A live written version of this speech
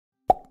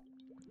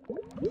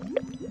Hello,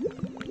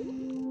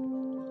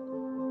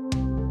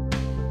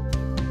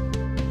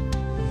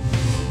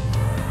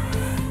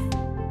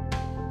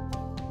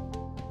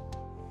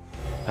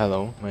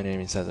 my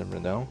name is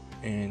ZBrush.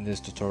 In this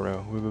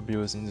tutorial, we will be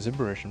using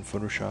ZBrush and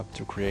Photoshop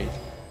to create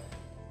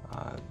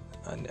a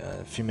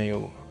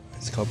female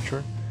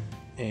sculpture.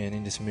 And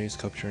in this female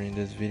sculpture, in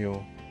this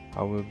video,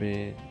 I will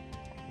be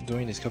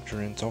doing the sculpture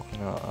and talking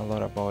a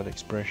lot about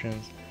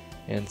expressions.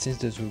 And since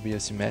this will be a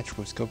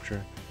symmetrical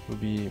sculpture, it will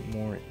be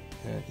more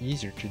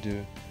easier to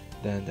do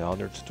than the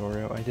other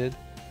tutorial I did,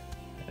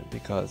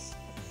 because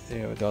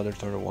the other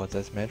tutorial was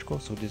asymmetrical,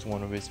 so this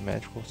one will be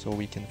symmetrical, so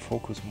we can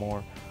focus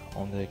more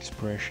on the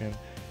expression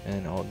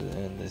and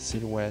the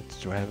silhouette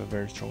to have a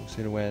very strong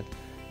silhouette.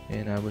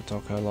 And I will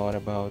talk a lot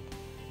about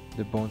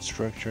the bone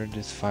structure,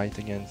 this fight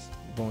against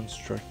bone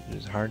structure,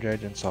 this hard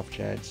edge and soft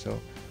edge. So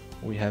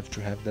we have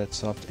to have that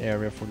soft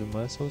area for the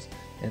muscles,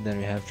 and then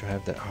we have to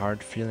have that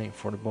hard feeling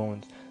for the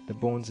bones. The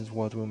bones is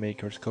what will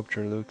make our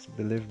sculpture looks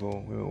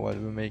believable, what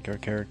will make our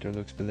character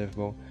looks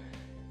believable.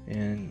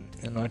 And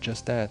not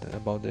just that,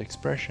 about the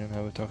expression, I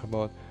will talk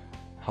about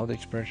how the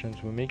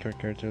expressions will make our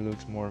character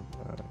looks more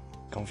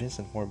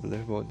convincing, more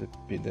believable. The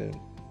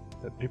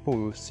people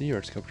who will see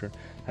your sculpture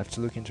have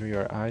to look into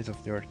your eyes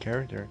of your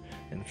character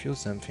and feel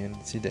something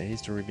and see the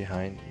history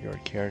behind your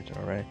character,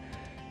 alright?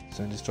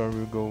 So in this tutorial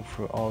we'll go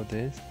through all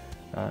this.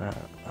 I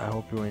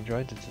hope you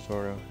enjoyed the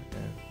tutorial,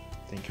 and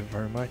thank you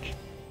very much.